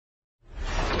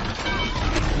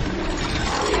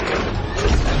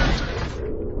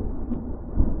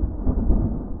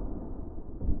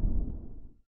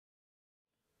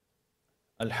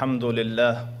الحمد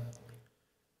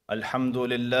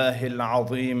لله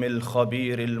العظيم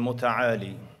الخبير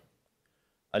المتعالي.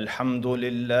 الحمد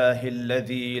لله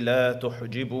الذي لا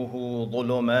تحجبه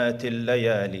ظلمات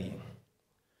الليالي.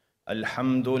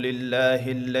 الحمد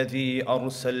لله الذي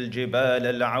أرسى الجبال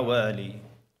العوالي.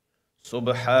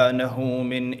 سبحانه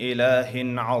من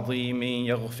إله عظيم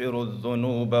يغفر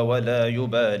الذنوب ولا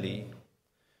يبالي.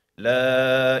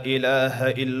 لا إله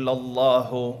إلا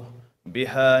الله،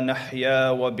 بها نحيا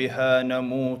وبها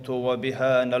نموت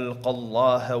وبها نلقى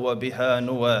الله وبها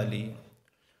نوالي.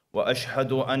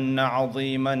 وأشهد أن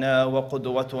عظيمنا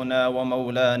وقدوتنا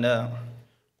ومولانا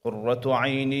قرة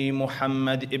عيني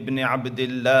محمد ابن عبد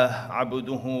الله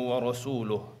عبده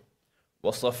ورسوله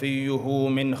وصفيه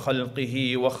من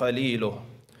خلقه وخليله،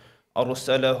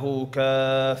 أرسله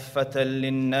كافة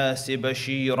للناس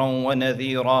بشيرا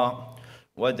ونذيرا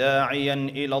وداعيا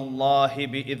إلى الله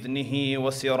بإذنه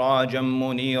وسراجا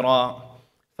منيرا،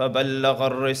 فبلغ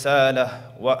الرسالة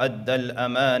وأدى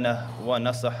الأمانة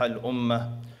ونصح الأمة،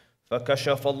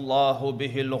 فكشف الله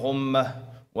به الغمة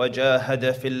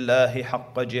وجاهد في الله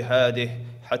حق جهاده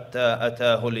حتى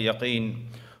أتاه اليقين.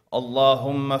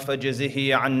 اللهم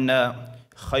فاجزه عنا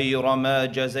خير ما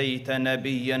جزيت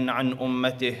نبيا عن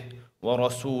أمته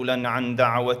ورسولا عن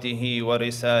دعوته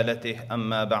ورسالته.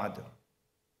 أما بعد.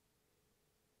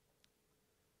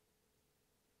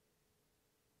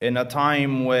 In a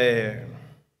time where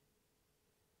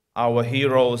our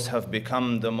heroes have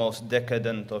become the most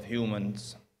decadent of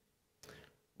humans,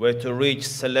 where to reach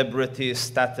celebrity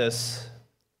status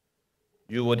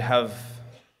you would have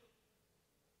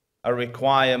a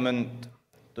requirement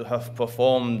to have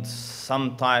performed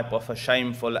some type of a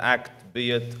shameful act, be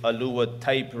it a lewd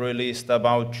tape released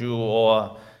about you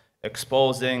or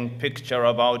exposing picture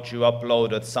about you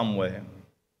uploaded somewhere.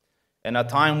 In a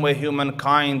time where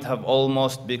humankind have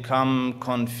almost become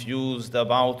confused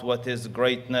about what is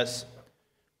greatness,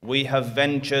 we have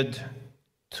ventured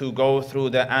to go through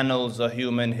the annals of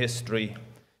human history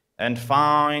and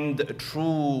find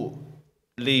true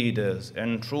leaders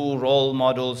and true role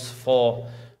models for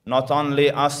not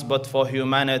only us but for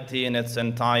humanity in its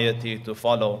entirety to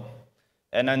follow.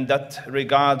 And in that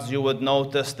regards, you would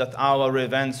notice that our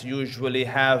events usually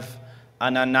have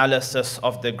an analysis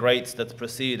of the greats that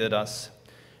preceded us.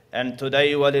 And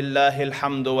today, walillahi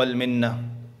alhamdu wal minna,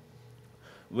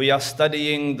 we are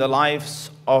studying the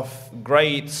lives of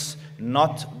greats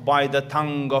not by the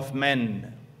tongue of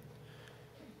men.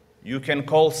 You can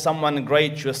call someone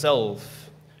great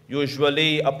yourself.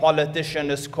 Usually a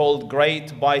politician is called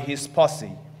great by his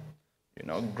posse. You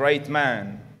know, great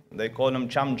man. They call him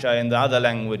chamcha in the other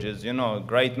languages, you know,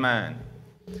 great man.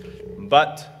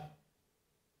 But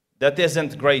that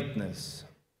isn't greatness.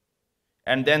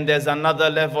 And then there's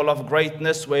another level of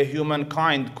greatness where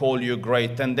humankind call you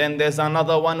great. And then there's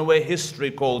another one where history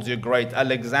calls you great,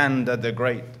 Alexander the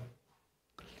Great.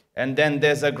 And then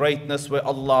there's a greatness where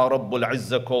Allah Rabbul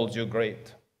Izzah calls you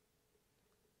great.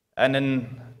 And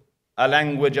in a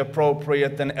language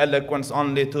appropriate and eloquence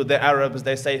only to the Arabs,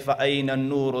 they say, فَأَيْنَ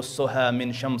النُّورُ السُّهَى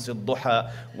مِنْ شَمْسِ الضُّحَى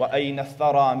وَأَيْنَ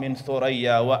الثَّرَى مِنْ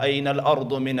ثُرَيَّا وَأَيْنَ الْأَرْضُ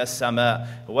مِنَ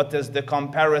السَّمَاءِ. What is the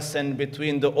comparison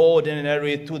between the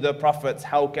ordinary to the prophets?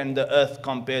 How can the earth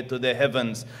compare to the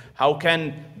heavens? How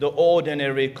can the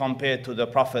ordinary compare to the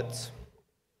prophets?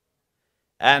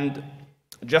 And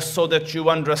just so that you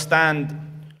understand,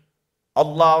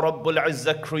 Allah Rabbul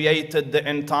Izzah created the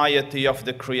entirety of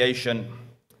the creation.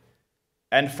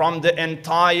 And from the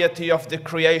entirety of the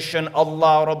creation,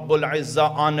 Allah Rabbul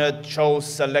Izzah honored, chose,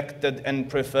 selected and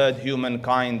preferred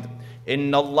humankind.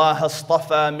 إِنَّ اللَّهَ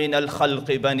اصْطَفَى مِنَ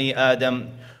الْخَلْقِ بَنِي آدَمَ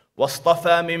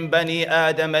وَاصْطَفَى مِنْ بَنِي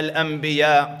آدَمَ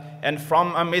الْأَنْبِيَاءَ. And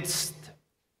from amidst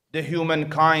the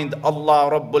humankind, Allah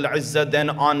Rabbul Izzah then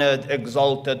honored,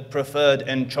 exalted, preferred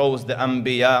and chose the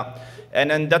Anbiya.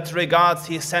 And in that regards,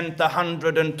 He sent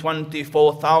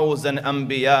 124,000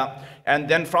 Anbiya. And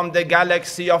then from the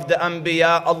galaxy of the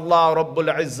Anbiya, Allah Rabbul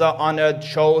Izzah honored,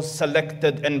 chose,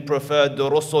 selected and preferred the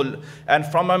Rusul. And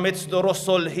from amidst the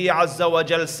Rusul, He Azza wa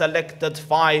Jal selected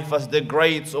 5 as the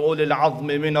greats, Ulil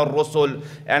Azmi min al-Rusul.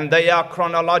 And they are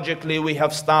chronologically, we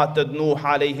have started Nuh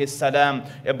alayhi salam,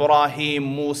 Ibrahim,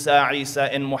 Musa, Isa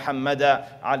and Muhammada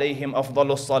alayhim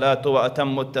afdalus salatu wa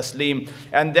atammu taslim.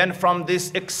 And then from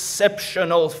this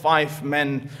exceptional 5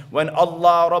 men, when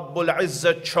Allah Rabbul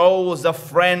Izzah chose a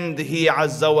friend, He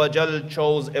Azza wa Jal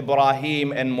chose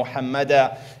Ibrahim and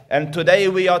Muhammada. And today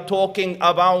we are talking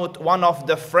about one of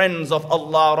the friends of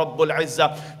Allah Rabbul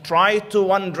Izzah. Try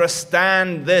to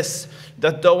understand this,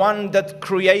 that the one that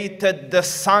created the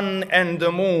sun and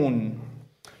the moon,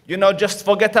 you know, just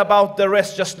forget about the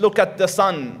rest, just look at the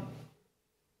sun.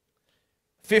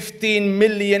 15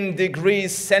 million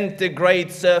degrees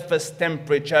centigrade surface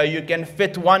temperature. You can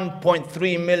fit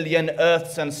 1.3 million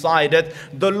earths inside it.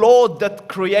 The Lord that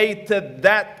created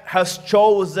that has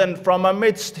chosen from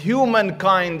amidst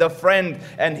humankind a friend,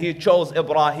 and he chose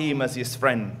Ibrahim as his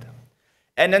friend.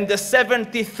 And in the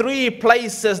 73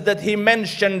 places that he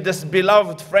mentioned this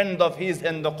beloved friend of his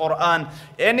in the Quran,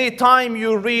 anytime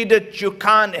you read it, you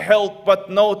can't help but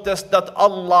notice that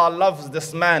Allah loves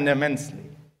this man immensely.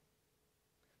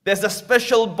 There's a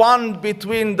special bond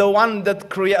between the one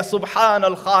that creates, Subhan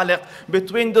al-Khaliq,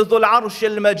 between the Dhul Arsh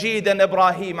al-Majid and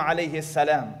Ibrahim alayhi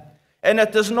salam. And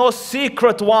it is no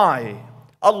secret why.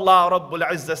 Allah Rabbul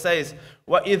Izzah says,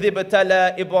 وَإِذِ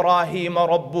ابْتَلَى إِبْرَاهِيمَ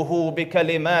رَبُّهُ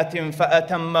بِكَلِمَاتٍ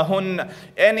فَأَتَمَّهُنَّ.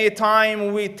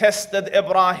 Anytime we tested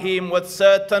Ibrahim with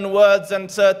certain words and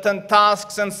certain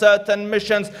tasks and certain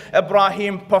missions,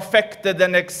 Ibrahim perfected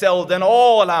and excelled in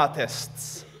all our tests.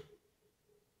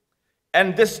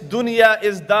 And this dunya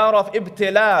is dar of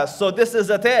ibtila, so this is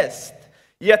a test.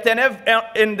 Yet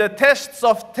in the tests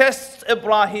of tests,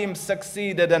 Ibrahim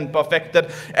succeeded and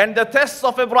perfected. And the tests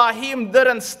of Ibrahim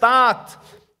didn't start,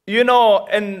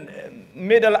 in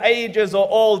middle ages or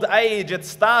old age. It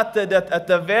started at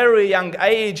a very young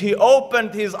age. He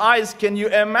opened his eyes. Can you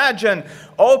imagine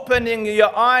opening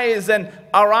your eyes and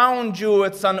around you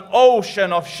it's an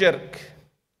ocean of shirk?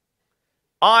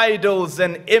 Idols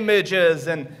and images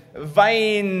and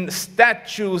vain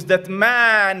statues that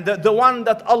man, the one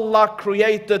that Allah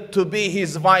created to be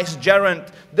his vicegerent,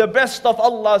 the best of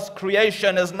Allah's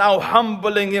creation, is now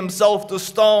humbling himself to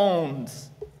stones.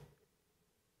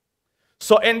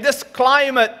 So in this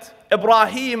climate,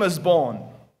 Ibrahim is born.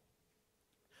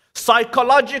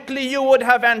 Psychologically, you would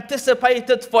have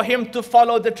anticipated for him to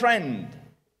follow the trend.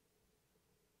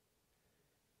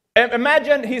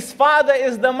 Imagine his father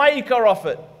is the maker of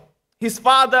it. His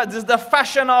father is the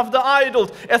fashion of the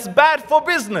idols. It's bad for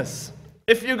business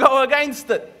if you go against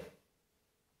it.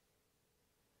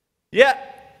 Yeah,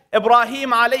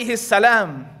 Ibrahim alayhi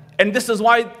salam. And this is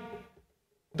why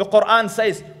the Quran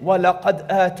says, وَلَقَدْ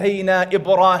آتَيْنَا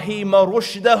إِبْرَاهِيمَ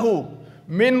رُشْدَهُ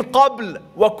مِنْ قَبْلِ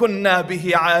وَكُنَّا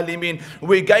بِهِ عَالِمِينَ.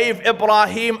 We gave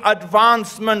Ibrahim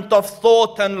advancement of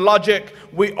thought and logic.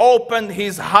 We opened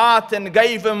his heart and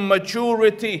gave him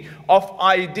maturity of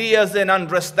ideas and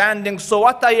understanding. So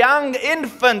at a young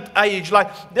infant age,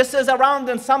 like this is around,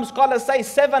 and some scholars say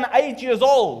 7, 8 years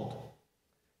old,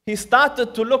 he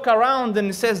started to look around and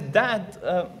he says,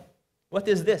 Dad, what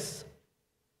is this?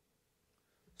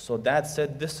 So Dad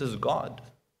said, this is God.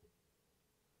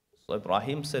 So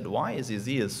Ibrahim said, why is his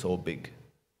ears so big?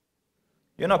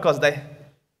 Because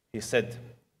he said,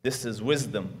 this is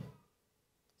wisdom.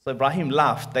 So Ibrahim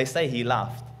laughed. They say he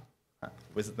laughed.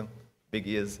 Wisdom, big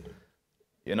ears.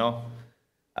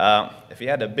 If he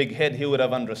had a big head, he would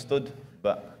have understood,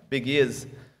 but big ears.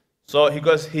 So he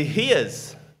goes, he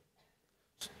hears.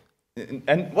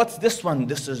 And what's this one?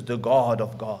 This is the God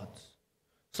of gods.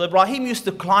 So Ibrahim used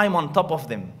to climb on top of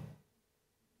them.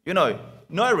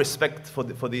 No respect for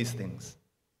these things.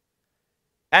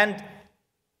 And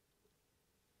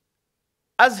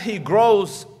as he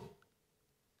grows,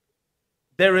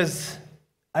 there is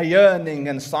a yearning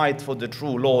inside for the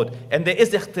true Lord. And there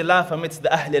is ikhtilaf amidst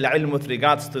the Ahl al-Ilm with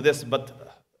regards to this, but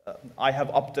I have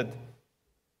opted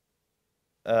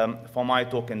for my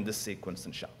talk in this sequence,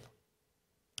 inshallah.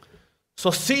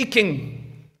 So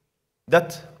seeking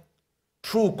that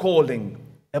true calling,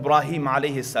 Ibrahim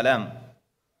alayhi salam,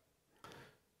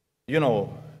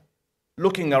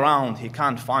 looking around, he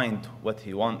can't find what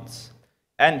he wants.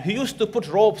 And he used to put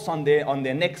ropes on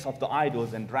the necks of the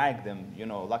idols and drag them,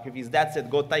 like if his dad said,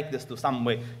 go take this to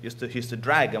somewhere, he used to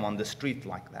drag them on the street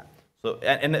like that. So,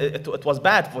 and it was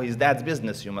bad for his dad's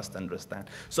business, you must understand.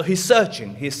 So he's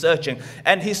searching,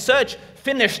 and his search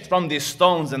finished from these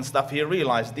stones and stuff. He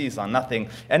realized these are nothing.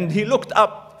 And he looked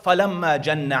up, فَلَمَّا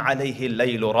جَنَّ عَلَيْهِ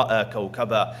اللَّيْلُ رَأَى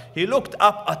كَوْكَبًا. He looked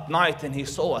up at night and he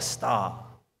saw a star.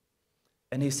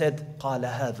 And he said, قَالَ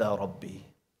هَذَا رَبِّي.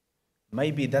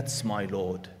 Maybe that's my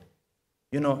Lord.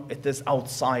 It is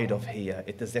outside of here.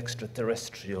 It is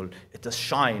extraterrestrial. It is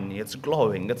shiny. It's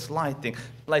glowing. It's lighting.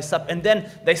 Lights up. And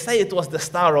then they say it was the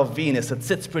star of Venus. It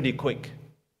sits pretty quick.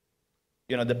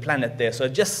 The planet there. So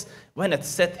just when it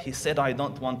set, he said, I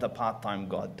don't want a part-time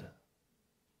God.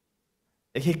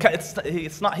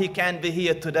 It's not he can't be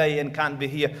here today and can't be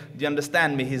here. Do you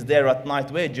understand me? He's there at night.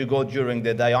 Where'd you go during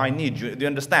the day? I need you. Do you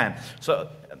understand? So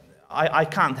I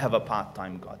can't have a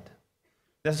part-time God.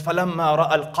 فَلَمَّا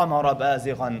رَأَى الْقَمَرَ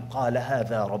بَازِغًا قَالَ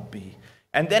هَذَا رَبِّي.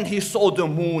 And then he saw the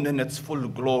moon in its full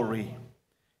glory.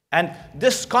 And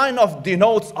this kind of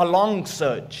denotes a long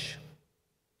search.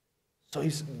 So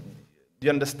Do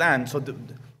you understand? So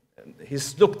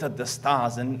he's looked at the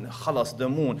stars and khalas, the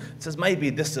moon. Says,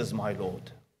 maybe this is my Lord.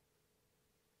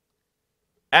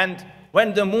 And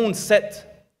when the moon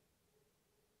set,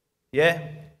 yeah,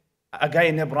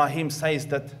 again Ibrahim says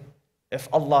that if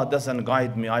Allah doesn't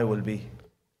guide me, I will be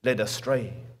led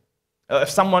astray.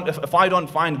 If I don't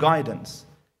find guidance,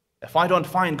 it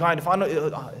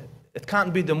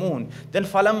can't be the moon. Then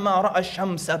فَلَمَّا رَأَى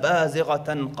الشَّمْسَ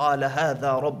بَازِغَةً قَالَ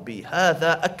هَذَا رَبِّي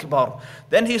هَذَا أَكْبَرُ.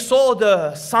 Then he saw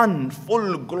the sun,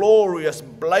 full, glorious,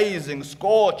 blazing,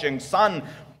 scorching sun,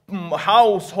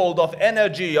 household of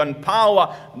energy and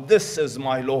power. This is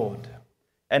my Lord.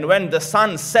 And when the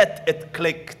sun set, it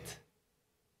clicked.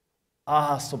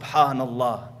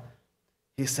 Subhanallah.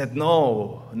 He said,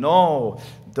 no,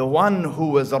 the one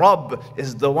who is Rabb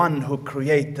is the one who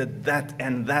created that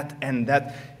and that and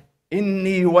that.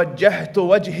 إني وجهت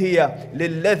وجهي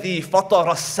للذي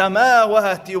فطر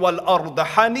السماوات والأرض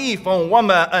حنيفا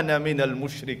وما أنا من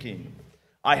المشركين.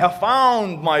 I have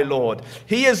found my Lord.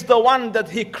 He is the one that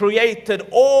He created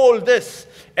all this,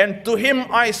 and to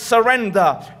Him I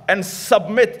surrender and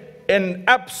submit in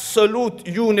absolute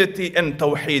unity and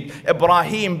tawheed.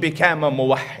 Ibrahim became a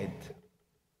muwahhid.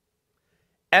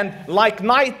 And like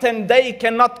night and day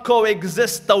cannot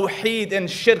coexist, tawheed and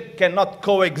shirk cannot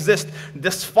coexist.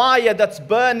 This fire that's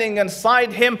burning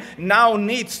inside him now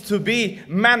needs to be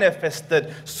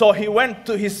manifested. So he went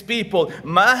to his people.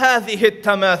 مَا هَذِهِ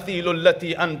التَّمَاثِيلُ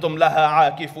الَّتِي أَنْتُمْ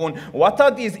لَهَا عَاكِفُونَ. What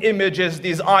are these images,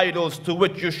 these idols to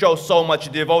which you show so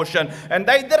much devotion? And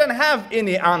they didn't have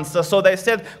any answer. So they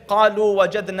said, قَالُوا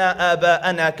وَجَدْنَا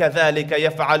آبَاءَنَا كَذَلِكَ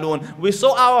يَفْعَلُونَ. We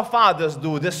saw our fathers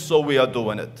do this, so we are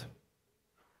doing it.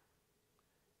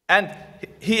 And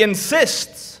he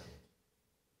insists,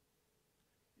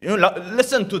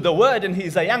 listen to the word, and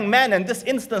he's a young man. In this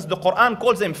instance, the Quran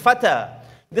calls him fata.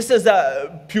 This is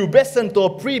a pubescent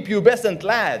or prepubescent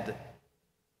lad.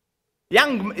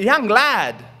 Young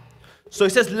lad. So he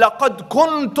says, لَقَدْ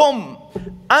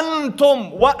كُنْتُمْ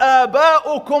أَنْتُمْ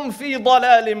وَآبَاؤُكُمْ فِي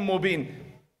ضَلَالٍ مُبِينٍ.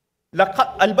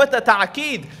 البتة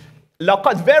تعكيد.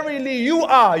 لَقَدْ verily you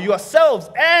are yourselves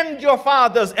and your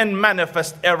fathers in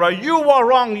manifest error. You were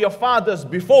wrong, your fathers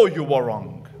before you were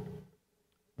wrong.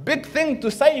 Big thing to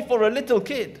say for a little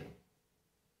kid.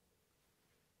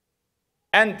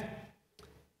 And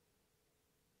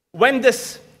when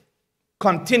this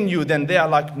continued, and they are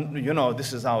like,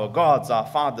 this is our gods, our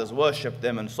fathers worship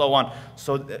them and so on.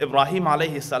 So Ibrahim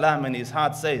alayhi salam in his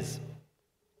heart says,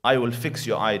 I will fix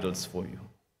your idols for you.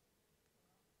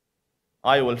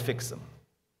 I will fix them.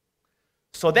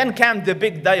 So then came the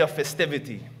big day of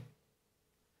festivity.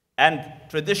 And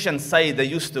traditions say they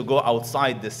used to go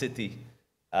outside the city.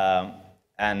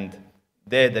 And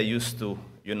there they used to,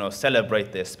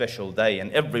 celebrate their special day.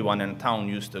 And everyone in town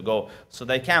used to go. So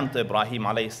they came to Ibrahim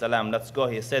alayhi salam. Let's go.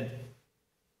 He said,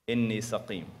 Inni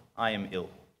saqim. I am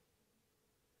ill.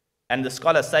 And the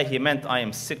scholars say he meant, I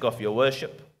am sick of your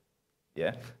worship.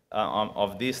 Yeah.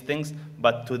 Of these things,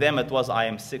 but to them it was, I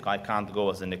am sick, I can't go,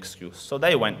 as an excuse. So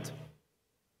they went.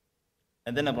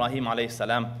 And then Ibrahim alayhi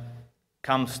salam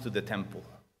comes to the temple.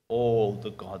 All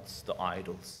the gods, the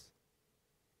idols.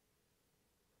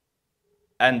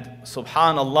 And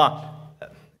subhanallah,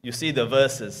 you see the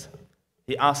verses.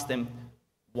 He asked him,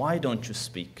 why don't you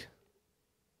speak?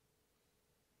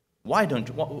 Why don't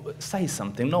you say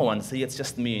something? No one say, it's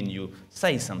just me and you.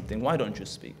 Say something. Why don't you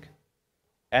speak?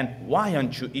 And why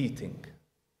aren't you eating?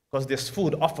 Because there's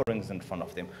food offerings in front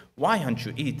of them. Why aren't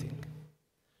you eating?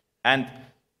 And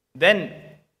then,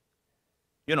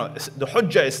 the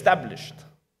hujjah established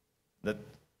that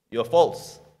you're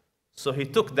false. So he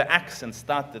took the axe and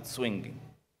started swinging.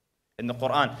 In the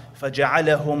Quran,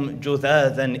 فَجَعَلَهُمْ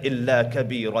جُذَاذًا إِلَّا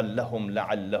كَبِيرًا لَهُمْ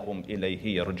لَعَلَّهُمْ إِلَيْهِ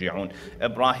يَرْجِعُونَ.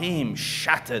 Ibrahim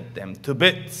shattered them to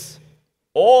bits.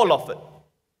 All of it.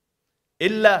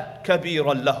 إِلَّا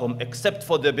كَبِيرًا لَهُمْ, except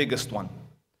for the biggest one.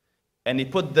 And he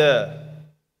put the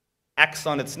axe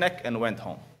on its neck and went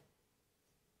home.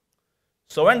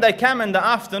 So when they came in the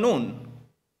afternoon,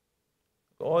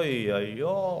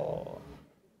 مَنْ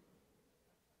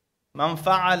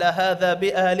فَعَلَ هَذَا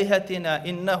بِآلِهَتِنَا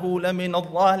إِنَّهُ لَمِنَ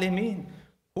الظَّالِمِينَ.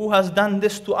 Who has done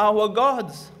this to our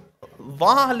gods?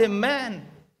 Zalim man.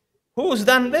 Who's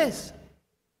done this?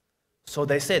 So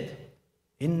they said,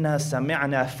 إِنَّا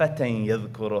سَمِعْنَا فَتًى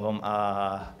يَذْكُرُهُمْ.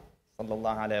 Sallallahu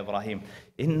alayhi Ibrahim.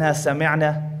 إِنَّا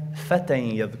سَمِعْنَا فَتًى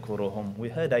يَذْكُرُهُمْ. We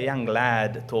heard a young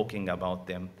lad talking about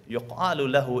them. يُقَالُ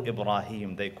لَهُ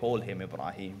Ibrahim. They call him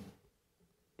Ibrahim.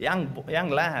 Young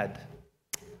lad.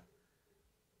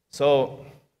 So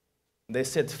they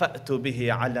said, فَأْتُوا بِهِ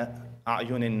عَلَى أَعْيُنِ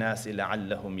النَّاسِ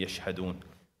لَعَلَّهُمْ يَشْهَدُونَ.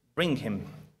 Bring him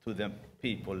to the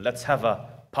people. Let's have a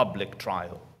public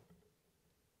trial.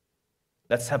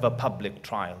 Let's have a public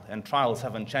trial. And trials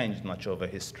haven't changed much over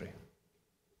history.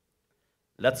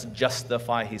 Let's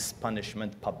justify his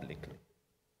punishment publicly.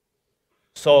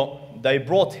 So they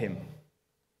brought him.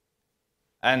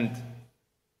 And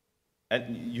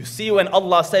you see, when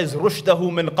Allah says,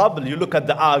 rushdahu min qabl, you look at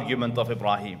the argument of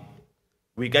Ibrahim.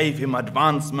 We gave him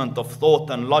advancement of thought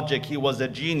and logic. He was a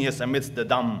genius amidst the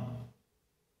dumb.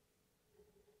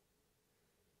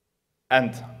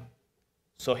 And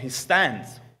so he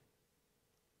stands.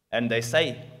 And they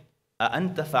say,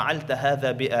 أَأَنْتَ فَعَلْتَ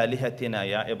هَذَا بِآلِهَتِنَا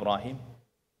يَا Ibrahim?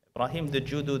 Ibrahim, did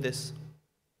you do this?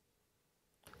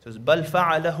 He says, بَلْ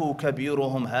فَعَلَهُ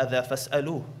كَبِيرُهُمْ هَذَا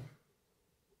فَاسْأَلُوهُ.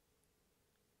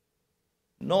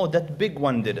 No, that big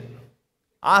one did it.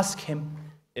 Ask him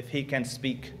if he can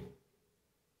speak.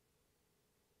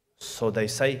 So they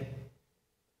say,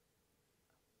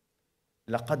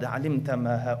 لَقَدْ عَلِمْتَ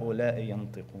مَا هَؤُلَاءِ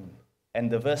يَنْطِقُونَ. And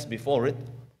the verse before it,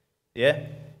 yeah,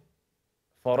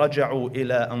 فَرَجَعُوا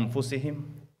إِلَىٰ أَنفُسِهِمْ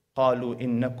قَالُوا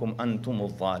إِنَّكُمْ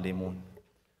أَنْتُمُ الظَّالِمُونَ.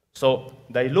 So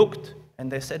they looked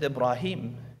and they said,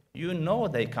 Ibrahim, you know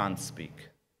they can't speak.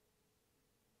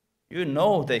 You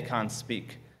know they can't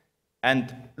speak.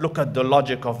 And look at the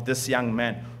logic of this young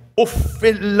man.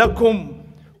 أُفِّلْ لَكُمْ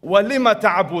وَلِمَ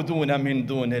تَعْبُدُونَ مِن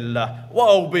دُونِ اللَّهِ.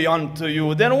 Woe be unto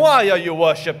you. Then why are you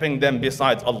worshipping them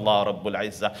besides Allah Rabbul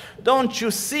Izzah? Don't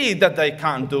you see that they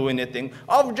can't do anything?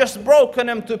 I've just broken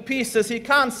him to pieces. He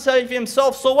can't save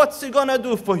himself, so what's he gonna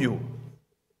do for you?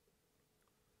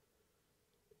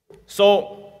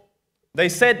 So they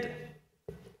said,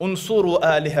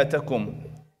 انصروا آلهتكم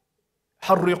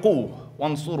حرقوه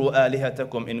وانصروا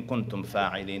آلهتكم إن كنتم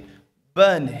فاعلين.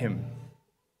 Burn him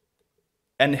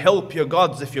and help your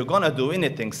gods if you're gonna do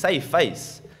anything. Save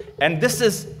face. And this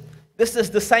is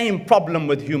the same problem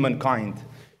with humankind.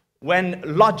 When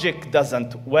logic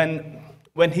doesn't, when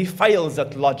he fails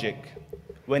at logic,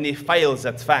 when he fails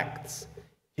at facts,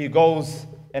 he goes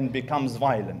and becomes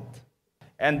violent.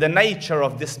 And the nature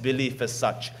of this belief is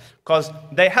such, because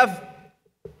they have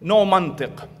no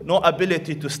mantiq, no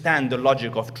ability to stand the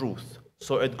logic of truth.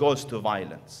 So it goes to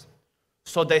violence.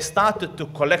 So they started to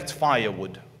collect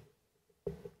firewood.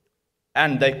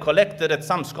 And they collected it,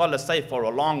 some scholars say, for a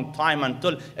long time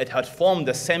until it had formed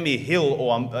a semi-hill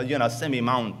or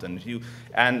semi-mountain.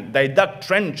 And they dug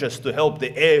trenches to help the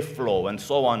airflow and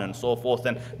so on and so forth.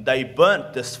 And they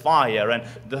burnt this fire. And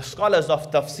the scholars of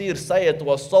tafsir say it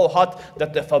was so hot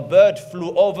that if a bird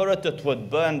flew over it, it would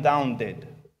burn down dead.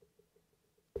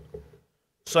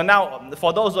 So now,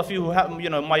 for those of you who have,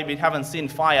 maybe haven't seen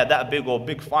fire that big or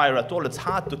big fire at all, it's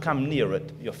hard to come near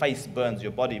it. Your face burns,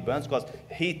 your body burns, because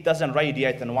heat doesn't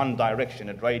radiate in one direction.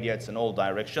 It radiates in all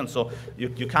directions, so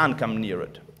you can't come near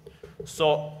it.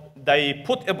 So they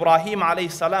put Ibrahim alayhi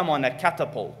salam on a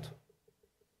catapult,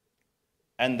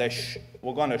 and they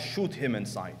were going to shoot him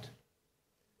inside.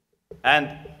 And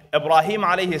Ibrahim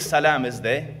alayhi salam is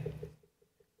there,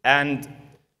 and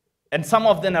in some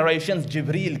of the narrations,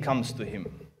 Jibreel comes to him.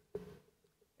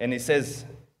 And he says,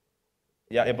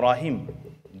 Ya Ibrahim,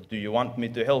 do you want me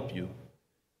to help you?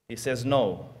 He says,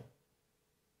 no.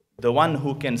 The one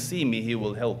who can see me, he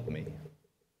will help me.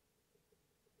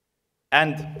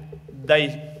 And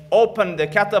they opened the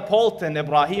catapult, and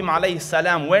Ibrahim alayhi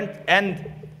salam went, and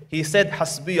he said,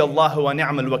 Hasbi Allahu wa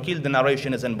ni'mal wakil. The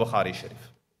narration is in Bukhari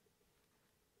Sharif.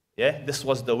 Yeah, this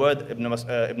was the word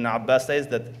Ibn Abbas says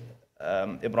that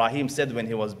Ibrahim said when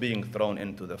he was being thrown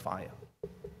into the fire.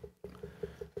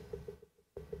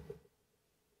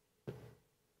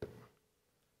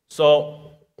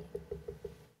 So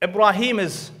Ibrahim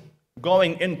is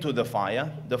going into the fire.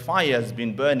 The fire has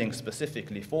been burning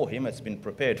specifically for him. It's been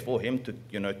prepared for him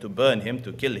to burn him,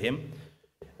 to kill him.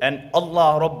 And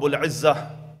Allah Rabbul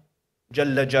Izzah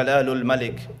Jalla Jalalul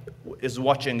Malik is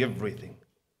watching everything.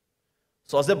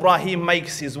 So as Ibrahim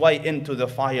makes his way into the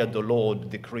fire, the Lord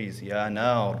decrees, Ya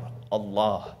Nar,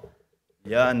 Allah,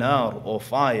 Ya Nar, O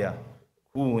fire,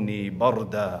 Kuni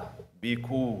Barda, be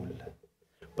cool.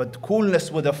 But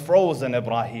coolness would have frozen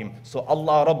Ibrahim. So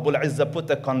Allah Rabbul Izzah put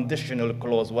a conditional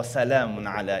clause, وَسَلَامٌ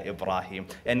عَلَى Ibrahim,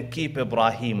 and keep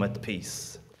Ibrahim at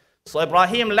peace. So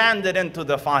Ibrahim landed into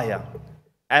the fire,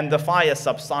 and the fire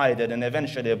subsided, and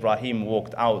eventually Ibrahim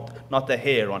walked out. Not a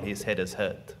hair on his head is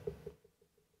hurt.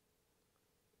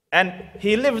 And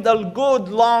he lived a good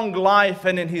long life,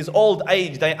 and in his old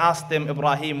age they asked him,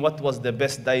 Ibrahim, what was the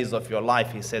best days of your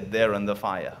life? He said, there in the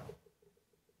fire.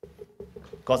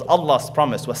 Because Allah's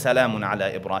promise was salamun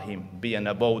ala Ibrahim, be an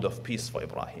abode of peace for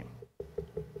Ibrahim.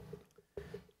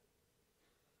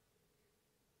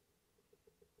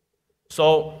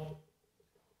 So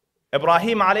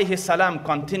Ibrahim alayhi salam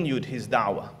continued his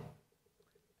da'wah.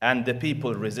 and the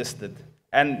people resisted.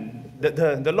 And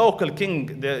the local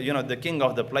king, the king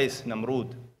of the place,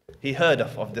 Namrud, he heard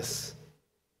of this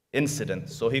incident,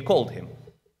 so he called him.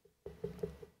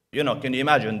 Can you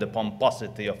imagine the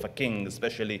pomposity of a king,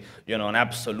 especially, an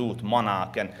absolute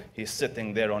monarch, and he's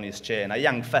sitting there on his chair, and a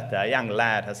young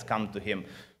lad has come to him.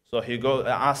 So he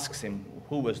asks him,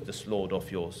 who is this Lord of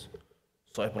yours?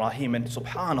 So Ibrahim, and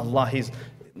subhanallah,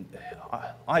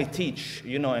 I teach,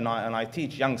 and I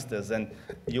teach youngsters, and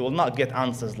you will not get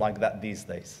answers like that these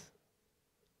days.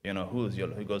 Who is your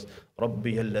Lord? He goes,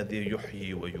 Rabbi alladhi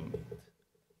yuhyi wa yumit.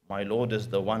 My Lord is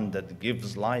the one that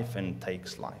gives life and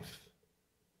takes life.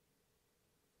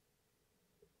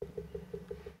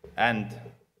 And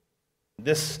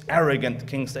this arrogant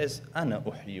king says, Ana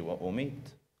uhyi wa umit.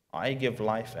 I give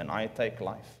life and I take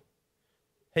life.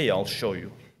 Hey, I'll show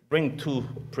you. Bring 2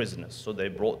 prisoners. So they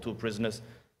brought 2 prisoners.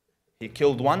 He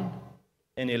killed one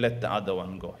and he let the other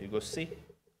one go. He goes, see,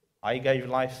 I gave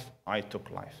life, I took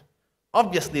life.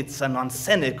 Obviously, it's a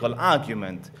non-cynical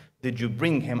argument. Did you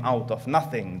bring him out of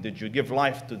nothing? Did you give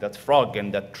life to that frog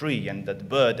and that tree and that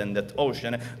bird and that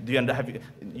ocean?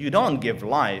 You don't give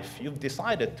life. You've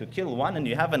decided to kill one and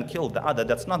you haven't killed the other.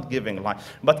 That's not giving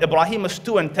life. But Ibrahim is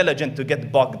too intelligent to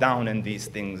get bogged down in these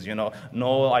things.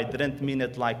 No, I didn't mean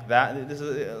it like that.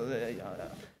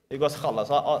 He goes,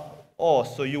 khalas. Oh,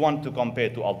 so you want to compare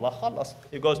to Allah? Khalas.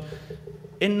 He goes,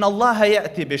 Inna Allah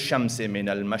ya'ti bi-shamsi min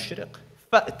al-mashriq,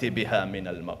 fa'ti biha min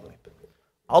al-maghrib.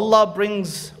 Allah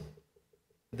brings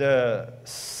the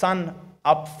sun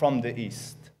up from the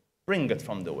east. Bring it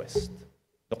from the west.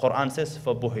 The Quran says,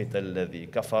 فَبُهِتَ الَّذِي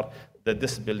كَفَرَ. The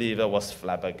disbeliever was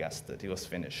flabbergasted. He was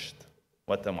finished.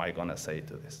 What am I going to say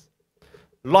to this?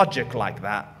 Logic like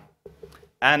that.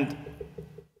 And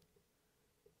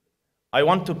I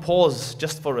want to pause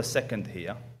just for a second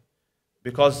here,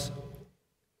 because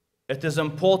it is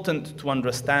important to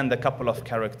understand a couple of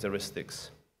characteristics.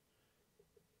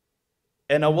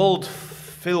 In a world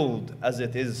filled as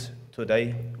it is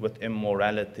today with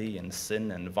immorality and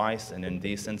sin and vice and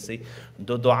indecency,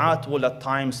 the du'at will at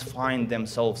times find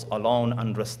themselves alone.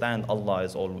 Understand, Allah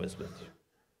is always with you.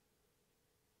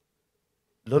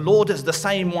 The Lord is the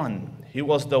same one. He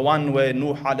was the one where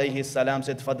Nuh alayhi salam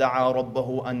said, فَدَعَى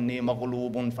رَبَّهُ أَنِّي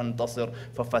مَغْلُوبٌ فَانْتَصِرْ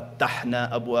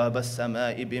فَفَتَّحْنَا أَبْوَابَ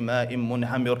السَّمَاءِ بِمَاءٍ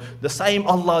مُنْهَمِرٍ. The same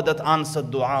Allah that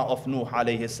answered dua of Nuh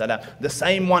alayhi salam. The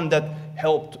same one that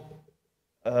helped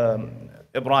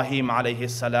Ibrahim alayhi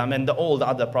salam and all the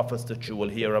other prophets that you will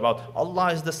hear about.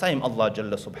 Allah is the same, Allah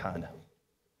Jalla Subhanahu.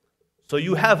 So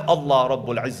you have Allah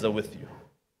Rabbul Izzah with you.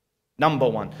 Number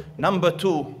one. Number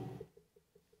two,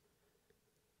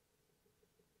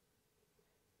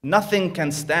 nothing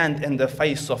can stand in the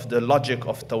face of the logic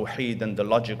of Tawheed and the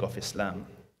logic of Islam.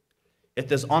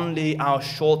 It is only our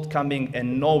shortcoming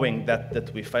in knowing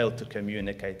that we fail to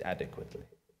communicate adequately.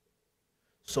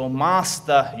 So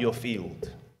master your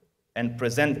field and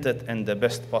present it in the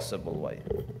best possible way.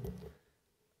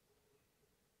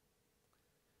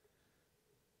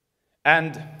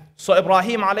 And so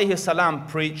Ibrahim alayhi salam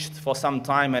preached for some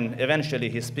time, and eventually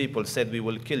his people said, we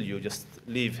will kill you, just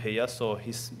leave here. So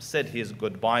he said his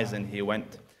goodbyes and he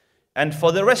went. And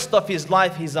for the rest of his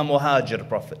life, he's a muhajir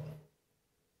prophet.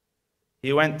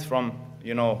 He went from,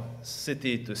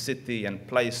 city to city and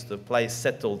place to place,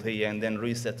 settled here and then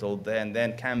resettled there and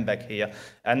then came back here.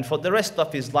 And for the rest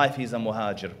of his life, he's a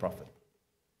muhajir prophet.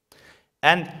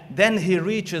 And then he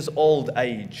reaches old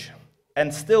age,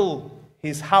 and still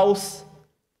his house,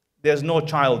 there's no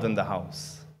child in the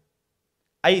house.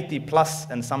 80 plus,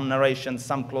 and some narrations,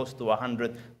 some close to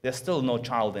 100, there's still no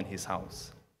child in his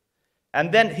house.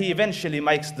 And then he eventually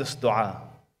makes this dua.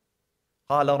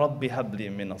 قَالَ رَبِّ هَبْ لِي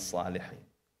مِنَ الصَّالِحِينَ.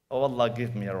 Oh Allah,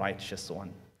 give me a righteous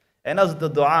one. And as the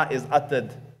dua is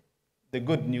uttered, the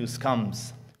good news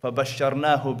comes.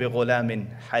 فَبَشَّرْنَاهُ بِغُلَامٍ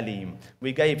حَلِيمٍ.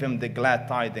 We gave him the glad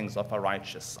tidings of a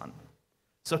righteous son.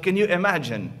 So can you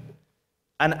imagine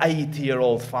an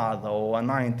 80-year-old father or a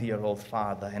 90-year-old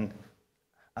father and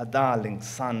a darling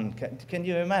son? Can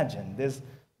you imagine? There's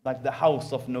like the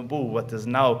house of Nubuwwat is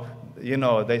now,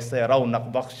 they say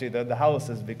Rawnaq Bakhshi, that the house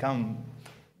has become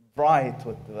bright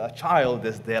with a child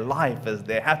is their life, is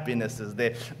their happiness, is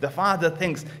their... The father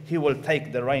thinks he will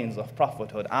take the reins of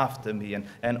prophethood after me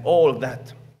and all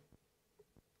that.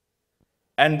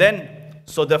 And then,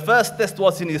 so the first test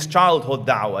was in his childhood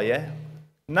da'wah, yeah?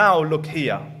 Now look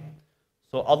here.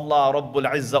 So Allah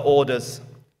Rabbul Izzah orders,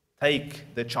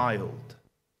 take the child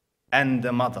and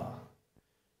the mother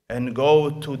and go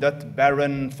to that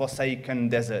barren, forsaken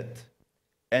desert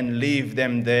and leave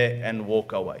them there and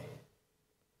walk away.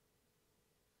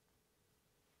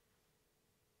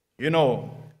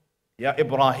 Ya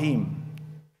Ibrahim,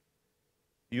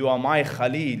 you are my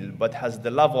Khalil, but has the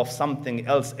love of something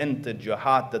else entered your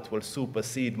heart that will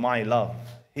supersede my love?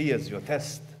 Here's your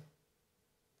test.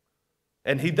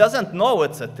 And he doesn't know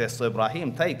it's a test. So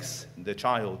Ibrahim takes the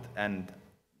child and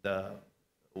the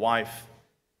wife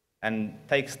and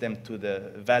takes them to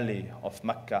the valley of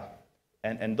Mecca.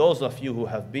 And those of you who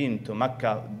have been to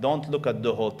Mecca, don't look at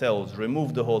the hotels.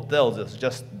 Remove the hotels. It's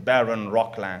just barren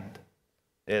rockland.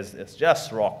 It's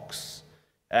just rocks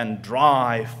and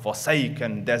dry,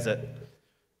 forsaken desert.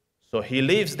 So he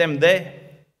leaves them there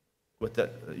with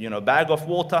a bag of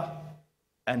water,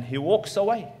 and he walks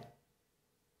away.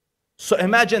 So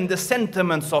imagine the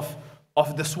sentiments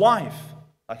of this wife.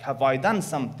 Like, have I done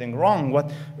something wrong?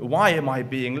 Why am I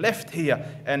being left here?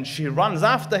 And she runs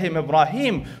after him,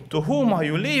 Ibrahim, to whom are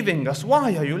you leaving us?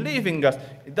 Why are you leaving us?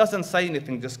 He doesn't say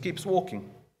anything, just keeps walking.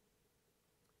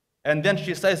 And then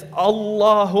she says,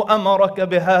 Allahu amaraka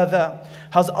bihadha.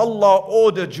 Has Allah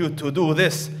ordered you to do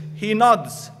this? He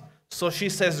nods. So she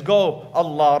says, go.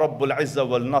 Allah Rabbul Izzah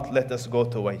will not let us go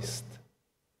to waste.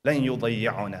 لن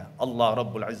يضيعنا. Allah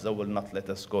Rabbul Izzah will not let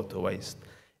us go to waste.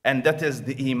 And that is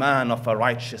the iman of a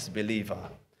righteous believer.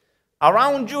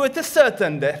 Around you it is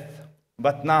certain death,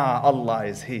 but now Allah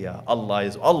is here.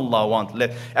 Allah won't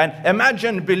let. And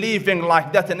imagine believing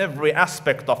like that in every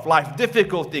aspect of life.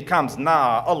 Difficulty comes,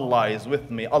 now Allah is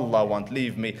with me. Allah won't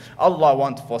leave me. Allah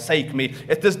won't forsake me.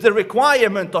 It is the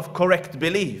requirement of correct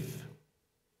belief.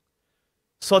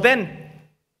 So then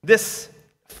this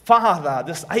father,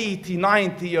 this 80,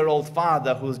 90-year-old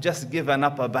father who's just given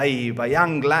up a babe, a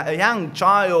young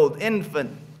child,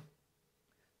 infant,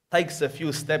 takes a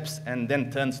few steps and then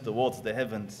turns towards the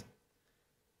heavens.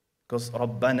 Because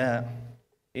رَبَّنَا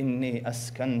إِنِّي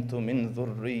أَسْكَنْتُ مِنْ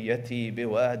ذُرِّيَّتِي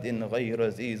بِوَادٍ غَيْرَ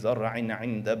ذِي زَرْعٍ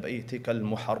عِنْدَ بَيْتِكَ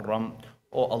الْمُحَرَّمِ.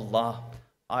 Oh Allah,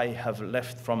 I have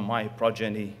left from my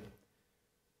progeny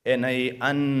in an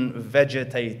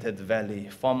unvegetated valley.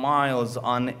 For miles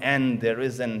on end, there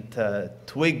isn't a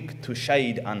twig to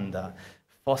shade under.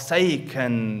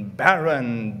 Forsaken,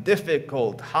 barren,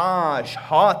 difficult, harsh,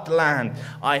 hot land.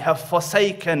 I have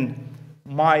forsaken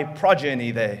my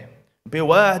progeny there.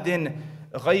 بِوَادٍ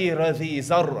غَيْرَ ذِي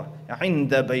زَرْعٍ عِنْدَ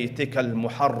بَيْتِكَ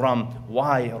الْمُحَرَّمِ.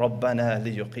 Why? رَبَّنَا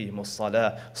لِيُقِيمُوا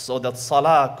الصَّلَاةِ. So that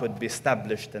salah could be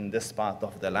established in this part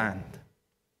of the land.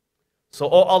 So,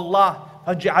 oh Allah,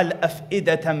 فَجْعَلْ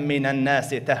أَفْئِدَةً مِّنَ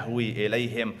النَّاسِ تَهْوِي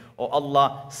إِلَيْهِمْ. Oh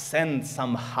Allah, send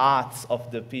some hearts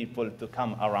of the people to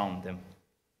come around them.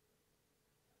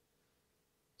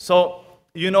 So,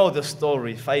 you know the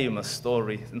story, famous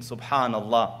story, and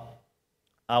subhanallah,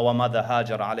 our mother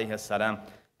Hajar alayhi salam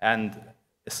and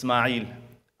Ismail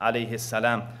alayhi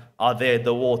salam are there.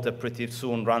 The water pretty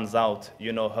soon runs out.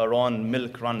 Her own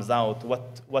milk runs out.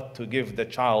 What to give the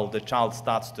child? The child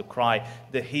starts to cry.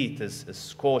 The heat is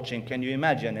scorching. Can you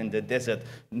imagine in the desert?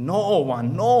 No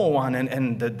one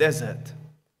in the desert.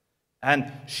 And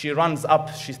she runs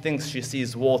up. She thinks she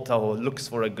sees water or looks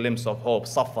for a glimpse of hope.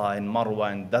 Safa and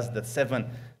Marwa, and does the 7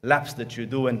 laps that you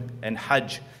do in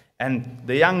Hajj. And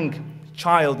the young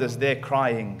child is there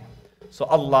crying. So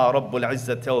Allah Rabbul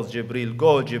Izzah tells Jibreel,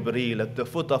 go Jibreel, at the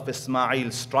foot of Ismail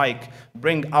strike,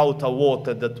 bring out a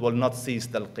water that will not cease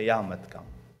till Qiyamah come.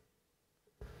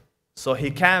 So he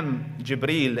came,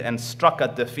 Jibreel, and struck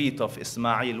at the feet of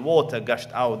Ismail. Water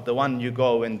gushed out, the one you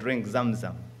go and drink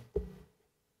Zamzam.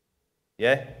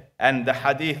 Yeah? And the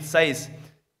hadith says,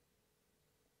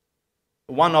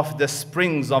 one of the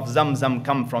springs of Zamzam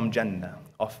come from Jannah,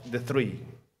 of the 3.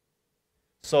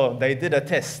 So they did a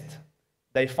test.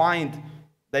 They find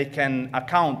they can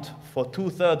account for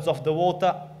 2/3 of the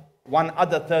water,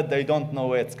 1/3 they don't know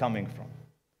where it's coming from.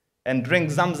 And drink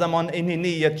Zamzam on any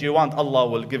niyyat you want, Allah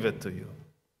will give it to you.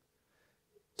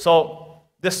 So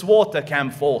this water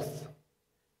came forth,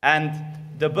 and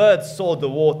the birds saw the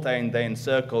water and they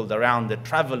encircled around. The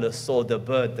travelers saw the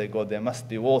bird, they go, there must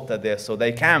be water there. So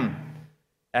they came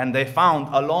and they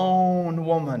found a lone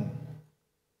woman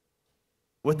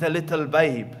with a little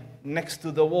babe next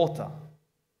to the water.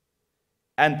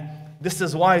 And this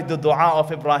is why the dua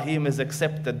of Ibrahim is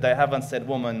accepted. They haven't said,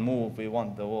 woman, move, we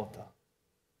want the water.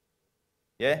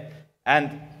 Yeah?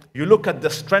 And you look at the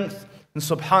strength, and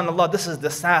subhanAllah, this is the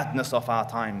sadness of our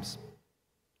times.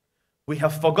 We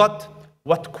have forgot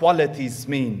what qualities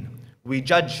mean. We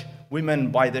judge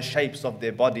women by the shapes of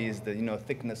their bodies, the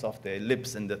thickness of their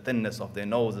lips and the thinness of their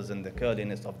noses and the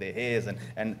curliness of their hairs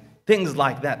and things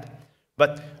like that.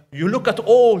 But you look at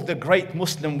all the great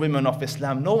Muslim women of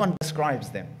Islam, no one describes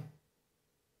them.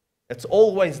 It's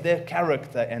always their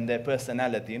character and their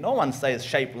personality. No one says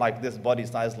shape like this, body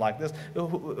size like this.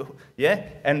 Yeah?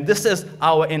 And this is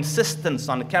our insistence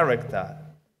on character.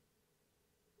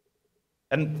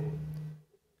 And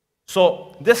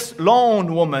So this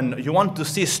lone woman, you want to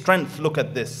see strength, look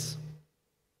at this.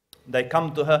 They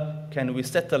come to her, can we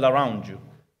settle around you?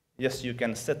 Yes, you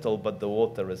can settle, but the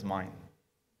water is mine.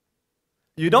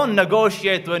 You don't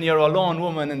negotiate when you're a lone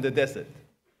woman in the desert.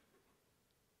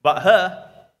 But her,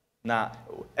 nah.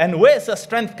 And where's the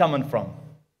strength coming from?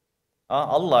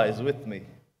 Allah is with me.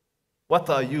 What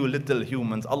are you little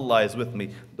humans? Allah is with me.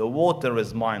 The water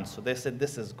is mine. So they said,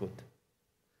 this is good.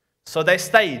 So they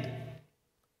stayed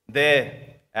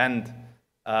there, and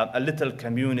a little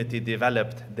community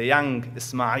developed. The young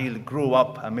Ismail grew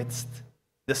up amidst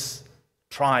this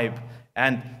tribe.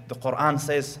 And the Quran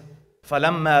says,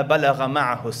 فَلَمَّا بَلَغَ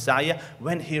مَعَهُ السَّعْيَ,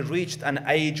 when he reached an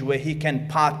age where he can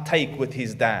partake with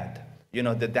his dad. You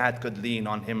know, the dad could lean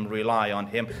on him, rely on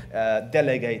him,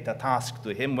 delegate a task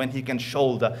to him, when he can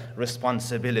shoulder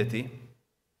responsibility.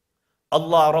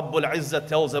 Allah Rabbul Izzah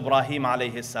tells Ibrahim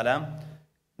alayhi salam,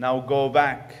 now go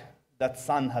back. That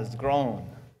son has grown.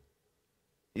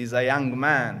 He's a young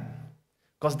man.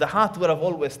 Because the heart would have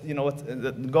always,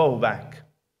 go back.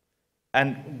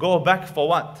 And go back for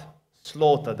what?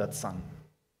 Slaughter that son.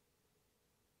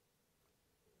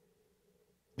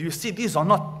 Do you see, these are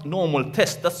not normal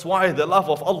tests. That's why the love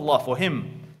of Allah for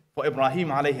him, for Ibrahim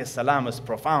alayhi salam, is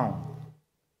profound.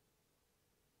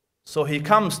 So he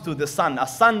comes to the son, a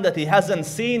son that he hasn't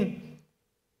seen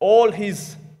all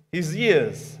his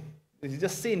years. He's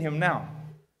just seen him now.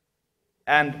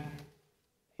 And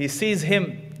he sees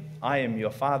him. I am your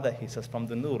father. He says, from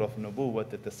the nur of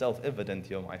nubuwwat, it is self-evident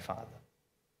you're my father.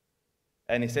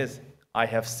 And he says, I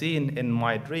have seen in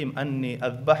my dream anni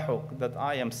adbahuk, that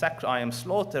I am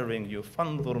slaughtering you.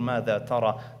 Fanzur madha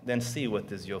tara, then see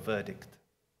what is your verdict.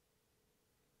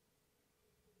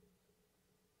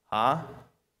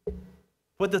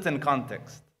 Put it in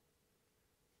context.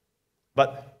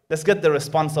 But let's get the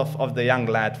response of the young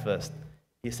lad first.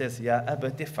 He says, Ya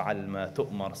abati fa'al ma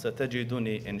tu'mar,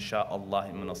 satajiduni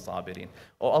insha'Allah min as-sabirin.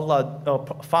 Oh Allah, oh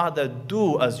Father,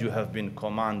 do as you have been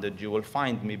commanded. You will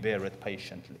find me, bear it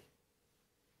patiently.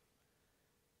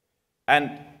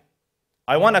 And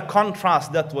I want to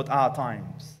contrast that with our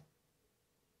times.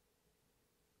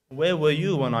 Where were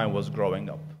you when I was growing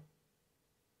up?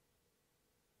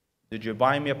 Did you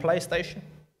buy me a PlayStation?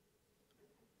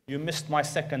 You missed my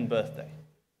second birthday.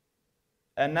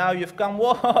 And now you've come,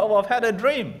 whoa, I've had a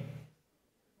dream.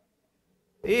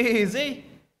 Easy.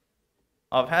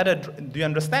 I've had a dream. Do you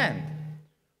understand?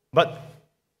 But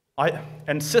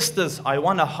and sisters, I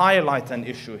want to highlight an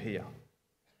issue here.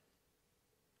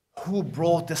 Who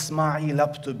brought Ismail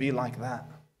up to be like that?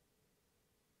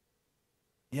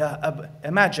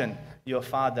 Imagine your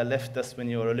father left us when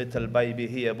you were a little baby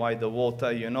here by the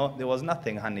water, There was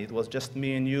nothing, honey. It was just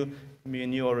me and you. Me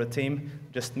and you are a team.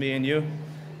 Just me and you.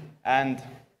 And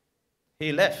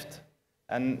he left.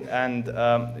 And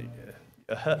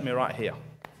it hurt me right here.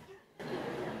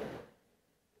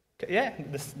 Yeah,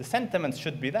 the sentiments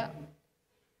should be that.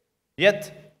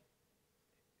 Yet,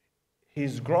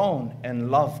 he's grown in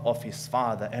love of his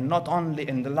father, and not only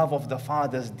in the love of the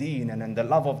father's deen and in the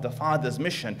love of the father's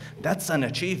mission. That's an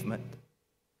achievement.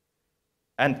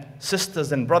 And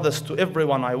sisters and brothers, to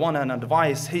everyone, I want an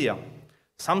advice here.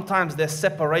 Sometimes there's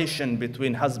separation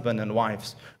between husband and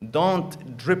wives.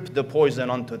 Don't drip the poison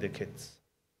onto the kids.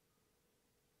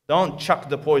 Don't chuck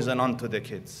the poison onto the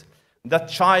kids. That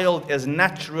child is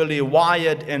naturally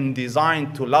wired and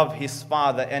designed to love his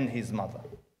father and his mother.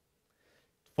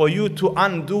 For you to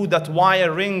undo that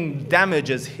wiring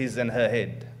damages his and her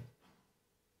head.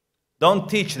 Don't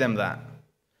teach them that.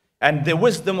 And the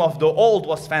wisdom of the old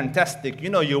was fantastic.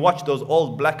 You watch those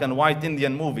old black and white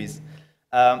Indian movies.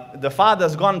 The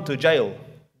father's gone to jail.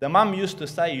 The mom used to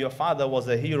say, your father was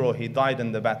a hero, he died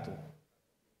in the battle.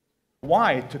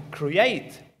 Why? To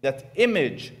create that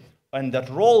image and that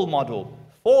role model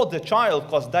for the child,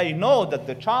 because they know that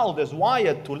the child is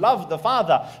wired to love the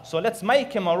father. So let's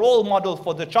make him a role model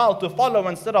for the child to follow,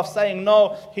 instead of saying,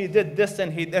 no, he did this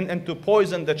and to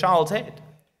poison the child's head.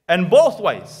 And both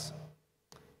ways.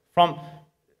 From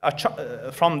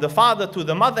the father to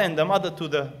the mother and the mother to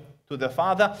the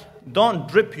father. Don't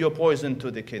drip your poison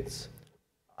to the kids.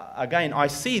 Again, I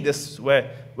see this where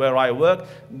I work.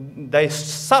 They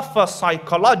suffer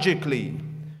psychologically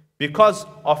because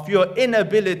of your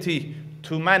inability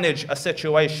to manage a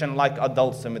situation like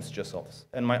adults amidst yourselves.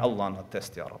 And may Allah not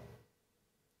test, Ya Rab.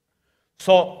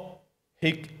 So,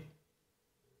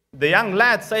 the young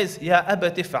lad says, Ya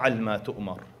abati fa'al ma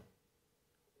tu'mar.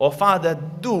 O father,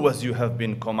 do as you have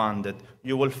been commanded.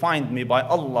 You will find me by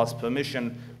Allah's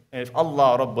permission, if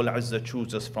Allah Rabbul Izzah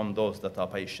chooses from those that are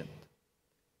patient.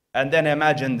 And then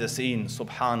imagine the scene,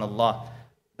 subhanallah.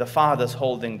 The father's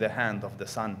holding the hand of the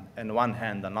son, in one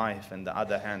hand the knife, in the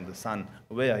other hand the son.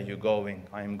 Where are you going?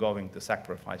 I am going to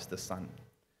sacrifice the son.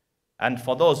 And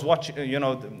for those watching,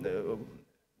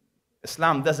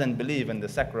 Islam doesn't believe in the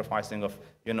sacrificing of,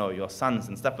 your sons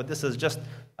and stuff, but this is just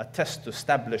a test to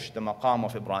establish the maqam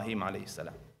of Ibrahim alayhi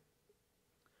salam.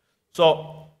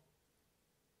 So,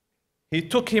 he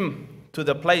took him to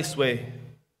the place where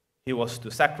he was to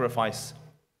sacrifice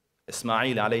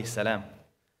Ismail alayhi salam.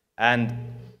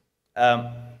 And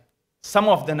some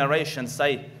of the narrations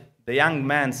say, the young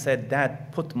man said,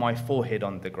 "Dad, put my forehead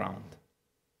on the ground.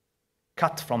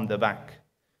 Cut from the back.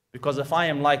 Because if I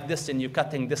am like this and you're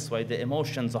cutting this way, the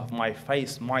emotions of my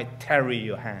face might tarry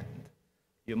your hand.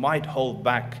 You might hold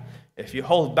back. If you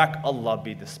hold back, Allah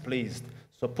be displeased.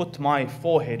 So put my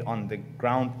forehead on the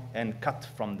ground and cut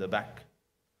from the back."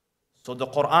 So the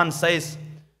Quran says,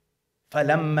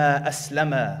 فَلَمَّا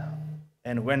أَسْلَمَا,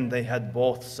 and when they had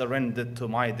both surrendered to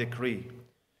my decree,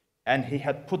 and he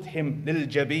had put him,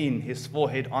 لِلْجَبِينَ, his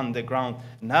forehead on the ground,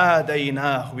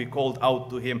 نَادَيْنَاهُ, we called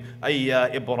out to him,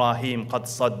 أَيَّا إِبْرَاهِيمَ قَدْ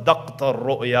صَدَّقْتَ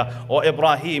الرُّؤْيَا, O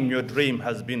Ibrahim, your dream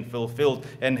has been fulfilled,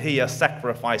 and here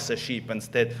sacrifice a sheep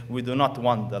instead. We do not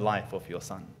want the life of your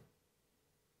son.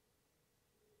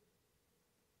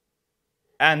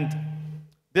 And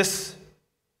this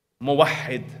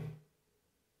muwahhid,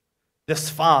 this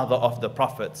father of the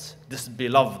prophets, this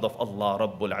beloved of Allah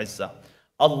Rabbul Izzah,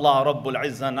 Allah Rabbul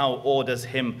Izzah now orders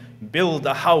him, build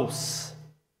a house.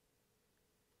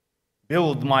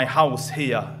 Build my house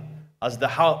here as the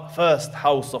first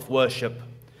house of worship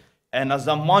and as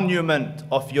a monument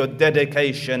of your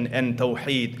dedication and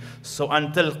tawheed. So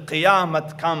until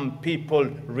Qiyamah come, people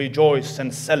rejoice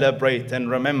and celebrate and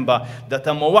remember that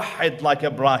a muwahhid like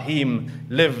Ibrahim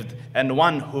lived, and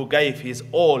one who gave his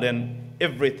all and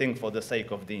everything for the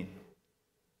sake of deen.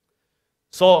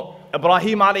 So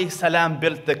Ibrahim alayhi salam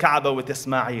built the Kaaba with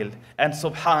Ismail, and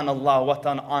subhanallah, what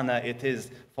an honor it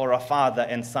is for a father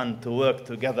and son to work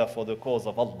together for the cause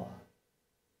of Allah,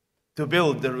 to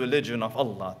build the religion of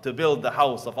Allah, to build the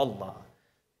house of Allah.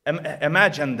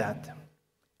 Imagine that.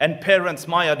 And parents,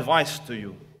 my advice to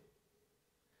you,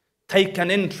 take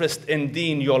an interest in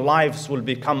deen, your lives will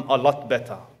become a lot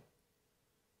better.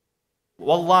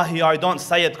 Wallahi, I don't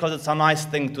say it because it's a nice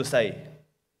thing to say.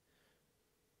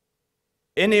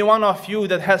 Any one of you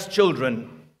that has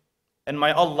children, and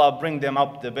may Allah bring them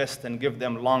up the best and give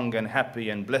them long and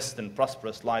happy and blessed and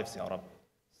prosperous lives, Ya Rab.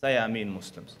 Say Ameen,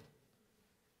 Muslims.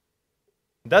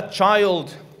 That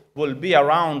child will be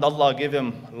around, Allah give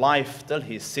him life till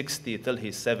he's 60, till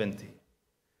he's 70.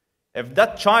 If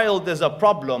that child is a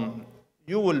problem,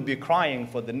 you will be crying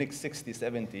for the next 60,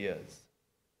 70 years.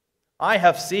 I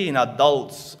have seen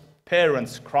adults,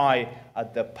 parents cry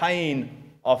at the pain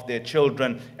of their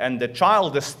children, and the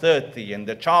child is 30 and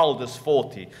the child is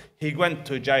 40. He went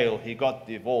to jail, he got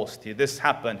divorced, this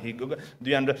happened.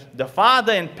 The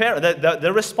father and parent,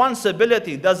 the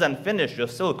responsibility doesn't finish, you're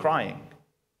still crying.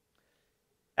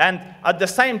 And at the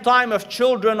same time, if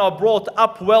children are brought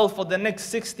up well for the next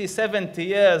 60, 70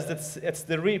 years, it's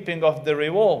the reaping of the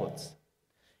rewards.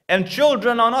 And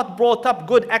children are not brought up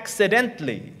good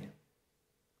accidentally.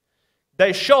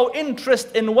 They show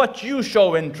interest in what you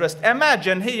show interest.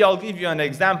 Imagine, here I'll give you an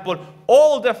example.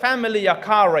 All the family are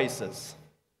car racers.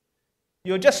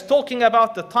 You're just talking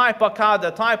about the type of car, the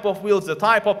type of wheels, the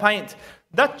type of paint.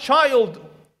 That child,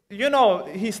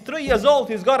 he's 3 years old,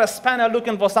 he's got a spanner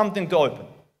looking for something to open.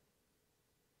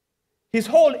 His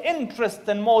whole interest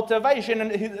and motivation,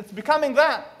 and it's becoming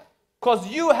that because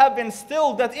you have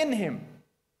instilled that in him.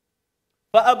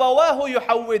 فَأَبَوَاهُ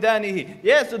يُحَوِّدَانِهِ.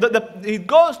 Yes, it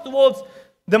goes towards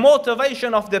the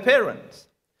motivation of the parents.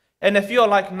 And if you're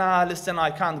like, nah, listen,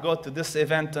 I can't go to this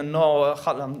event, and no,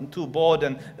 I'm too bored,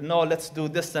 and no, let's do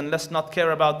this, and let's not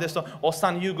care about this, or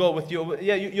son, you go with you.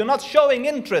 Yeah, you're not showing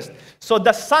interest. So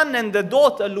the son and the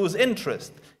daughter lose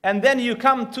interest. And then you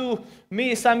come to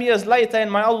me some years later,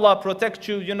 and may Allah protect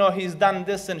you, he's done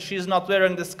this, and she's not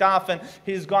wearing the scarf, and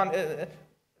he's gone.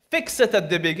 Fix it at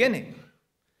the beginning.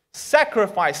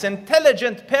 Sacrifice.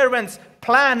 Intelligent parents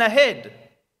plan ahead.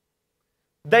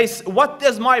 What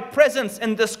does my presence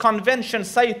in this convention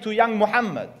say to young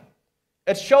Muhammad?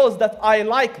 It shows that I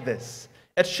like this.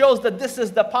 It shows that this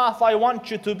is the path I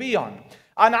want you to be on.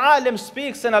 An alim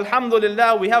speaks, and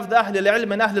alhamdulillah, we have the Ahl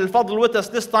al-Ilm and Ahl al-Fadl with us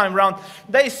this time round.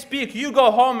 They speak, you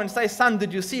go home and say, son,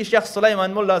 did you see Sheikh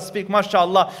Sulaiman Mullah speak?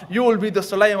 MashaAllah, you will be the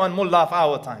Sulaiman Mullah of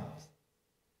our times.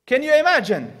 Can you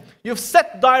imagine? You've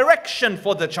set direction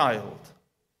for the child.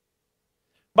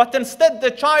 But instead the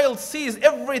child sees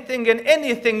everything and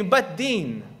anything but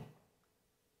deen.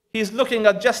 He's looking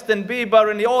at Justin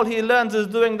Bieber and all he learns is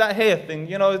doing that hair thing,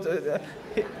 you know.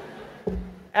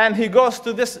 And he goes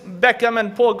to this Beckham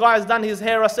and poor guy's done his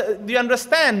hair. I said, do you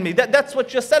understand me? That's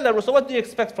what you're selling. So what do you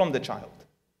expect from the child?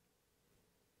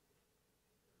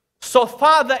 So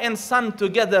father and son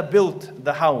together built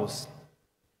the house.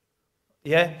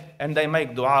 Yeah, and they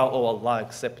make dua, oh Allah,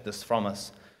 accept this from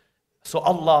us. So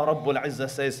Allah Rabbul Izzah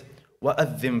says,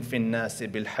 وَأَذِّمْ فِي النَّاسِ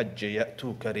بِالْحَجِّ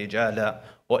يَأْتُوكَ رِجَالًا.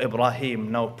 O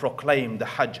Ibrahim, now proclaim the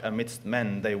Hajj amidst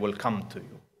men, they will come to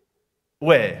you.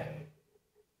 Where?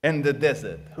 In the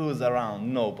desert. Who's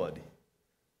around? Nobody.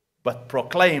 But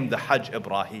proclaim the Hajj,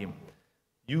 Ibrahim.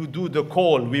 You do the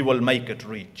call, we will make it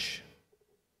reach.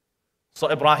 So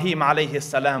Ibrahim alayhi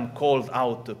salam called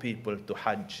out to people to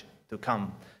Hajj, to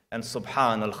come. And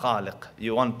Subhan al-Khaliq,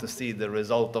 you want to see the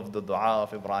result of the dua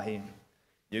of Ibrahim.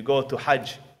 You go to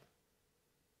Hajj,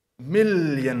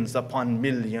 millions upon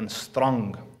millions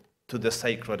strong to the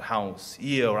sacred house,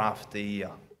 year after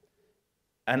year.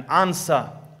 An answer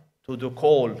to the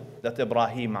call that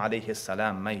Ibrahim alayhi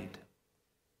salam made.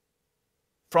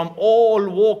 From all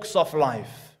walks of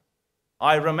life.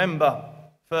 I remember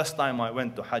first time I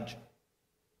went to Hajj,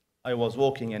 I was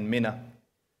walking in Mina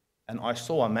and I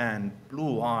saw a man,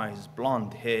 blue eyes,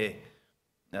 blonde hair,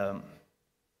 and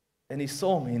he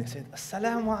saw me and he said,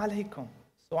 Assalamu alaikum.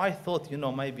 So I thought, you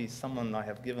know, maybe someone I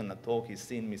have given a talk, he's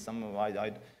seen me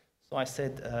somewhere. So I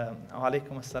said,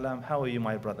 alaikum assalam, how are you,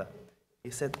 my brother?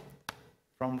 He said,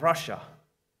 from Russia.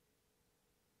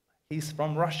 He's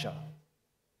from Russia.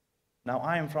 Now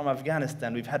I am from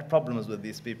Afghanistan. We've had problems with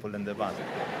these people in the past.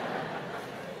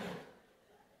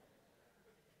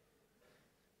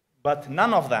 But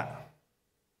none of that.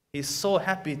 He's so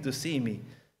happy to see me.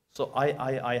 So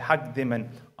I hugged him and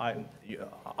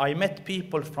I met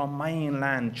people from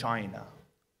mainland China.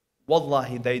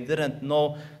 Wallahi, they didn't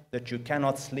know that you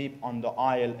cannot sleep on the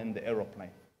aisle in the aeroplane.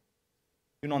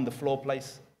 You know, on the floor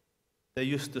place? They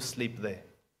used to sleep there.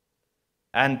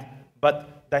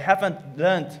 But they haven't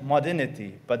learned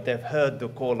modernity, but they've heard the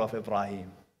call of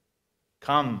Ibrahim.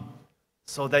 Come.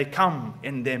 So they come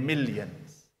in their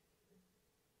millions.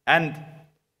 And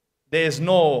there's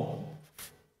no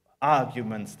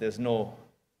arguments, there's no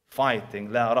fighting.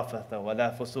 لا رفث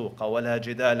ولا فسوق ولا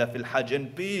جدال في الحج. In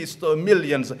peace to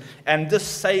millions. And this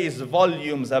says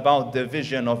volumes about the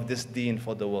vision of this deen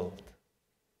for the world.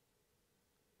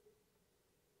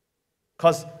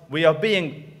 Because we are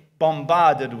being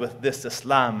bombarded with this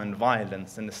Islam and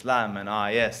violence, and Islam and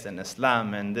IS, and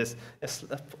Islam and this,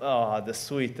 the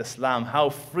sweet Islam,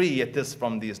 how free it is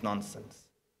from these nonsense.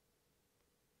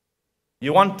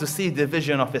 You want to see the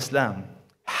vision of Islam?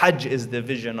 Hajj is the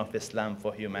vision of Islam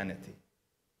for humanity.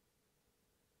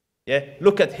 Yeah,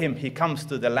 look at him. He comes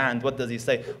to the land. What does he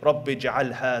say? رَبِّ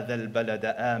جَعَلْ هَذَا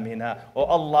الْبَلَدَ آمِنًا. Oh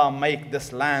Allah, make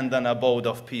this land an abode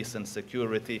of peace and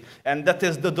security. And that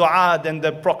is the dua and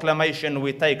the proclamation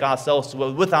we take ourselves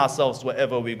with ourselves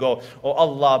wherever we go. Oh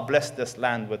Allah, bless this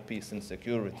land with peace and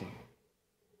security.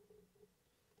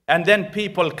 And then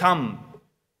people come.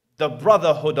 The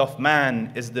brotherhood of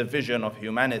man is the vision of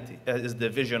humanity, is the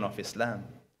vision of Islam.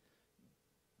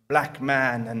 Black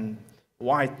man and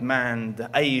white man, the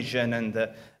Asian and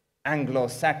the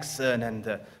Anglo-Saxon and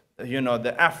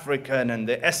the African and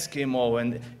the Eskimo,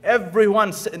 and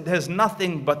everyone, there's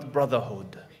nothing but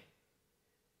brotherhood.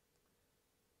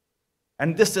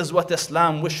 And this is what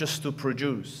Islam wishes to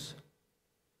produce.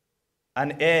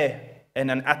 An air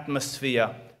and an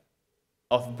atmosphere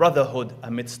of brotherhood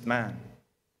amidst man.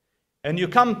 And you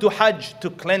come to Hajj to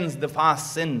cleanse the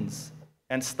past sins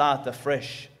and start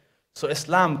afresh. So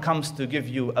Islam comes to give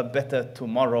you a better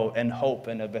tomorrow and hope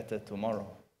in a better tomorrow.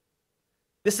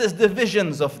 This is the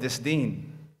visions of this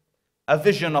deen. A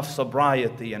vision of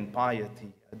sobriety and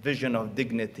piety. A vision of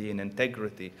dignity and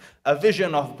integrity. A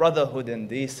vision of brotherhood and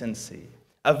decency.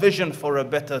 A vision for a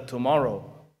better tomorrow.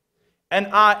 And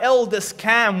our elders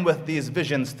came with these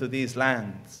visions to these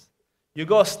lands. You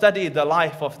go study the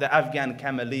life of the Afghan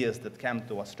cameleers that came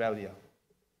to Australia.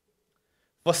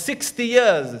 For 60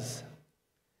 years,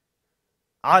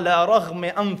 على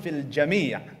رغم أنف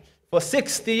الجميع. For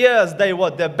 60 years, they were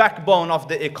the backbone of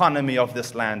the economy of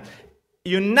this land.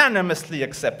 Unanimously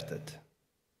accepted.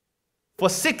 For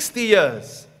 60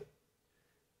 years,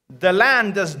 the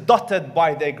land is dotted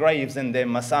by their graves and their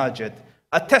masajid.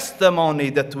 A testimony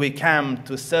that we came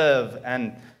to serve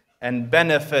and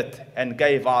benefit and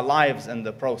gave our lives in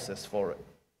the process for it.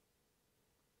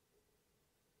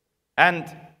 And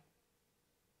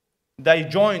they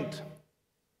joined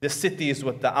the cities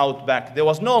with the outback. There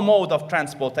was no mode of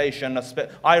transportation.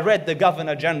 I read the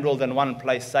Governor General in one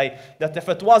place say that if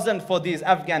it wasn't for these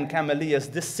Afghan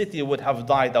cameleers, this city would have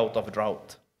died out of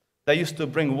drought. They used to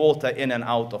bring water in and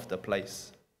out of the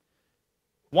place.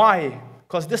 Why?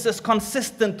 Because this is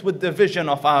consistent with the vision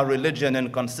of our religion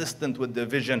and consistent with the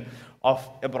vision of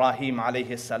Ibrahim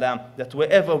alayhi salam, that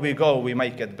wherever we go, we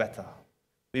make it better.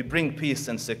 We bring peace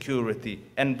and security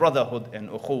and brotherhood and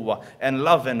ukhuwah and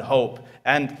love and hope.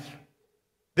 And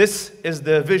this is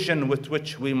the vision with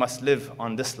which we must live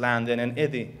on this land and in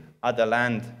any other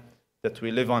land that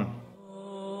we live on.